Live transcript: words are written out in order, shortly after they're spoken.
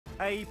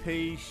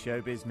AP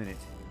Showbiz Minute.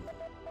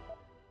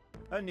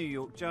 A New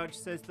York judge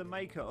says the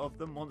maker of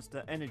the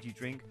Monster energy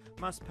drink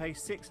must pay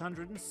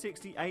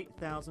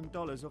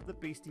 $668,000 of the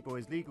Beastie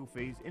Boys' legal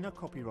fees in a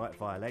copyright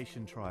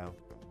violation trial.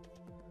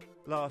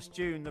 Last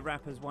June, the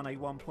rappers won a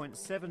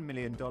 $1.7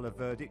 million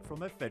verdict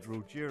from a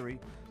federal jury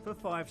for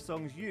 5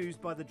 songs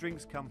used by the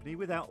drinks company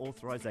without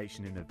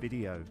authorization in a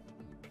video.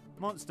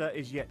 Monster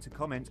is yet to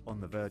comment on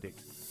the verdict.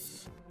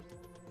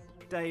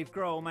 Dave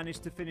Grohl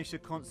managed to finish a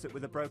concert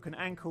with a broken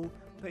ankle,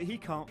 but he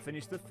can't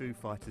finish the Foo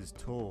Fighters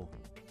tour.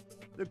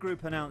 The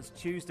group announced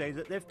Tuesday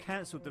that they've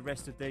cancelled the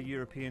rest of their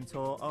European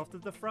tour after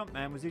the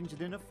frontman was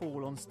injured in a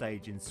fall on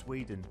stage in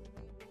Sweden.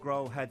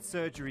 Grohl had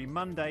surgery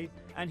Monday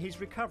and his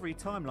recovery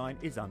timeline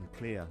is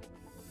unclear.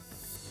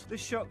 The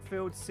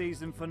shock-filled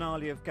season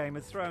finale of Game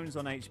of Thrones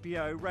on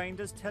HBO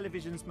reigned as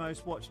television's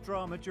most watched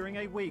drama during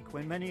a week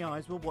when many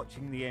eyes were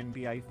watching the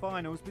NBA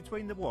Finals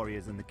between the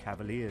Warriors and the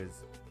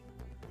Cavaliers.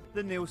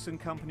 The Nielsen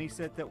company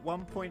said that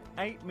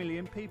 1.8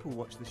 million people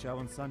watched the show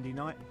on Sunday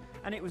night,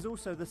 and it was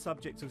also the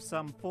subject of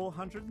some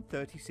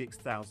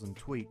 436,000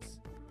 tweets.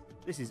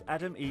 This is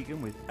Adam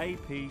Egan with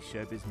AP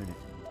Showbiz Minute.